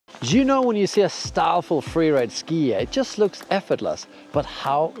You know, when you see a styleful freeride skier, it just looks effortless, but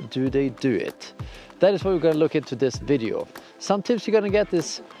how do they do it? That is what we're going to look into this video. Some tips you're going to get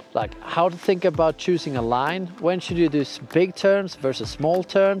is like how to think about choosing a line, when should you do big turns versus small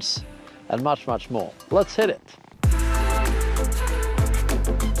turns, and much, much more. Let's hit it.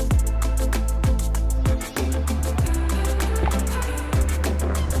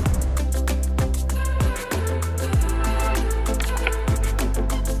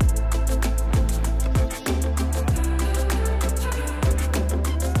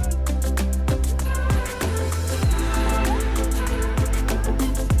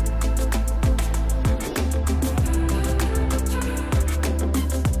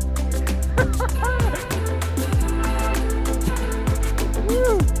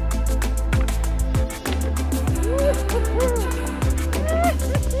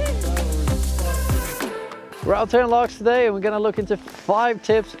 We're out here in Locks today and we're going to look into 5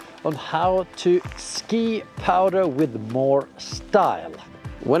 tips on how to ski powder with more style.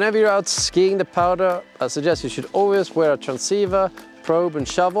 Whenever you're out skiing the powder, I suggest you should always wear a transceiver, probe and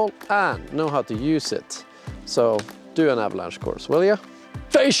shovel and know how to use it. So do an avalanche course, will you?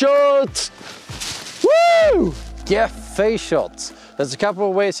 Faceshoots! Woo! Get Faceshoots. There's a couple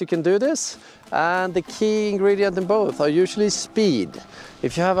of ways you can do this, and the key ingredient in both are usually speed.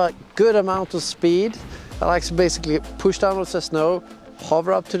 If you have a good amount of speed, I like to basically push down with the snow,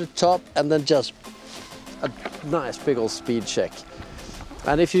 hover up to the top, and then just a nice big old speed check.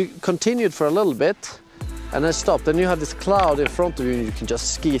 And if you continued for a little bit and then stop, then you have this cloud in front of you and you can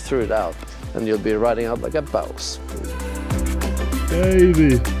just ski through it out and you'll be riding out like a boss.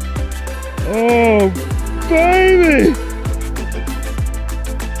 Baby! Oh, baby!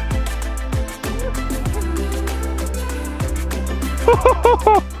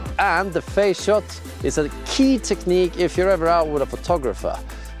 And the face shot is a key technique if you're ever out with a photographer.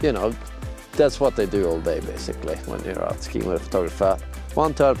 You know, that's what they do all day basically when you're out skiing with a photographer.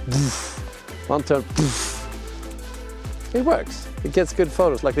 One turn, poof, one turn, poof. It works. It gets good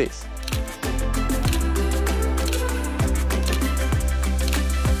photos like these.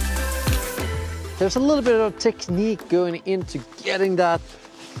 There's a little bit of technique going into getting that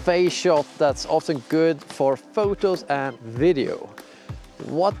face shot that's often good for photos and video.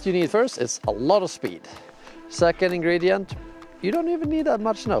 What you need first is a lot of speed. Second ingredient, you don't even need that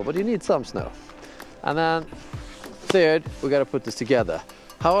much snow, but you need some snow. And then third, we got to put this together.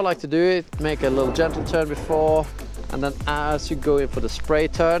 How I like to do it, make a little gentle turn before, and then as you go in for the spray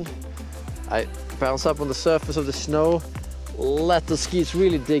turn, I bounce up on the surface of the snow, let the skis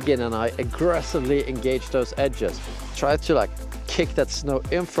really dig in, and I aggressively engage those edges. Try to like kick that snow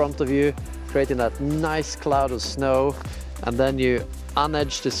in front of you, creating that nice cloud of snow, and then you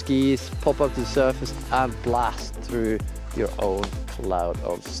unedge the skis, pop up to the surface and blast through your own cloud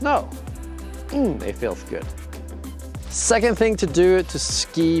of snow. It feels good. Second thing to do to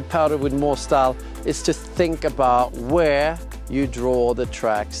ski powder with more style is to think about where you draw the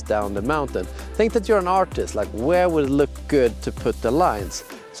tracks down the mountain. Think that you're an artist, like where would it look good to put the lines?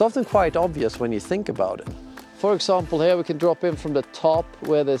 It's often quite obvious when you think about it. For example, here we can drop in from the top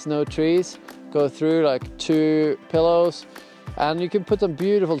where there's no trees, go through like 2 pillows, and you can put some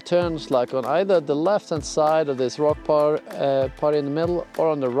beautiful turns like on either the left hand side of this rock part in the middle or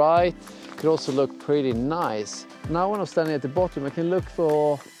on the right. It could also look pretty nice. Now when I'm standing at the bottom, I can look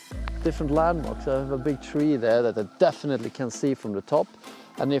for different landmarks. I have a big tree there that I definitely can see from the top.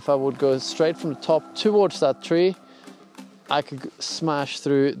 And if I would go straight from the top towards that tree, I could smash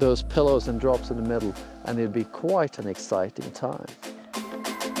through those pillows and drops in the middle, and it'd be quite an exciting time.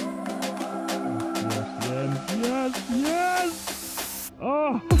 Yes, yes!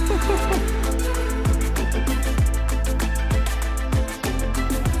 Oh!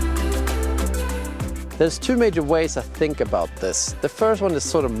 There's 2 major ways I think about this. The first one is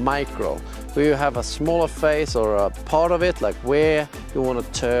sort of micro, where you have a smaller face or a part of it, like where you want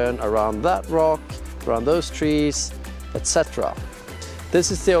to turn around that rock, around those trees, etc.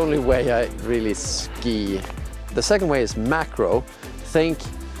 This is the only way I really ski. The second way is macro. Think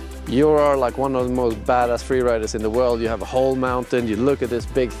you are like one of the most badass freeriders in the world. You have a whole mountain, you look at this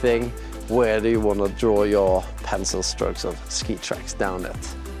big thing. Where do you want to draw your pencil strokes of ski tracks down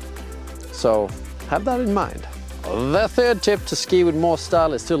it? So have that in mind. The third tip to ski with more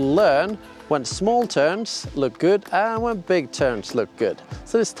style is to learn when small turns look good and when big turns look good.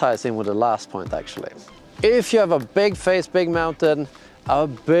 So this ties in with the last point actually. If you have a big face, big mountain, a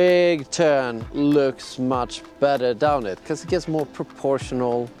big turn looks much better down it because it gets more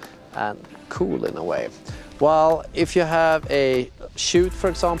proportional and cool in a way. While if you have a chute, for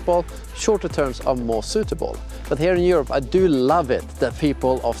example, shorter turns are more suitable. But here in Europe, I do love it that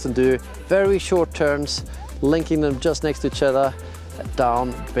people often do very short turns, linking them just next to each other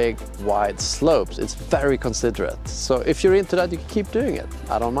down big wide slopes. It's very considerate. So if you're into that, you can keep doing it.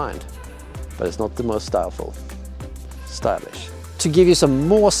 I don't mind, but it's not the most stylish. To give you some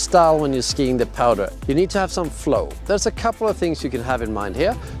more style when you're skiing the powder, you need to have some flow. There's a couple of things you can have in mind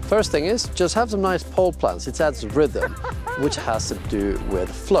here. First thing is just have some nice pole plants. It adds rhythm, which has to do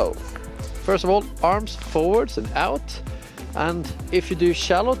with flow. First of all, arms forwards and out. And if you do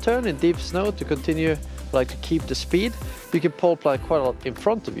shallow turn in deep snow to continue, like to keep the speed, you can pole plant quite a lot in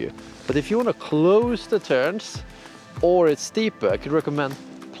front of you. But if you want to close the turns or it's steeper, I could recommend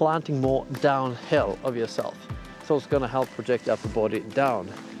planting more downhill of yourself. So it's going to help project the upper body down,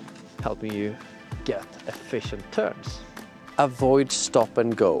 helping you get efficient turns. Avoid stop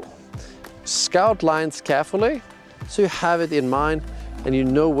and go. Scout lines carefully so you have it in mind and you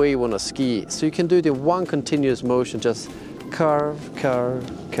know where you want to ski. So you can do the one continuous motion, just curve, curve,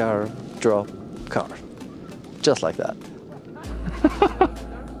 curve, drop, curve. Just like that.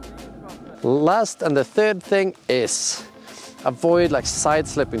 Last and the third thing is avoid like side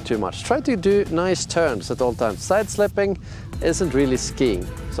slipping too much. Try to do nice turns at all times. Side slipping isn't really skiing,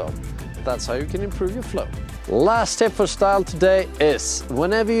 so that's how you can improve your flow. Last tip for style today is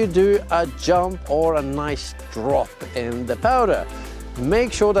whenever you do a jump or a nice drop in the powder,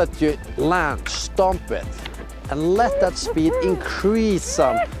 make sure that you land, stomp it, and let that speed increase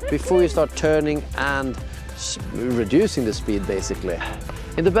some before you start turning and reducing the speed basically.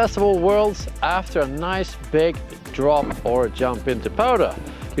 In the best of all worlds, after a nice big drop or jump into powder,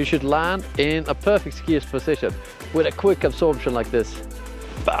 you should land in a perfect skier's position with a quick absorption like this.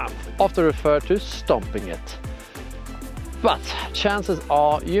 Bam! Often referred to stomping it. But chances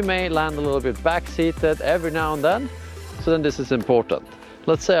are you may land a little bit back-seated every now and then, so then this is important.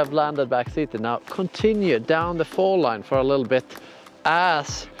 Let's say I've landed back-seated. Now continue down the fall line for a little bit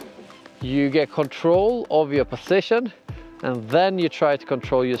as you get control of your position, and then you try to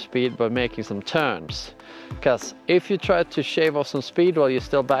control your speed by making some turns. Because if you try to shave off some speed while you're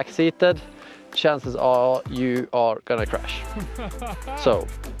still back-seated, chances are you are gonna crash. So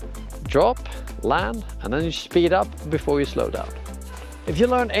drop, land, and then you speed up before you slow down. If you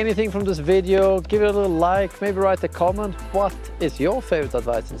learned anything from this video, give it a little like, maybe write a comment. What is your favorite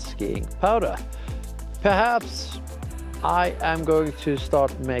advice in skiing powder? Perhaps I am going to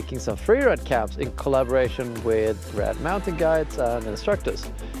start making some freeride camps in collaboration with Red Mountain guides and instructors.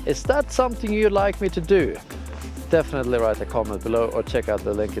 Is that something you'd like me to do? Definitely write a comment below or check out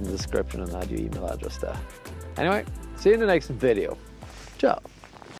the link in the description and add your email address there. Anyway, see you in the next video. Ciao!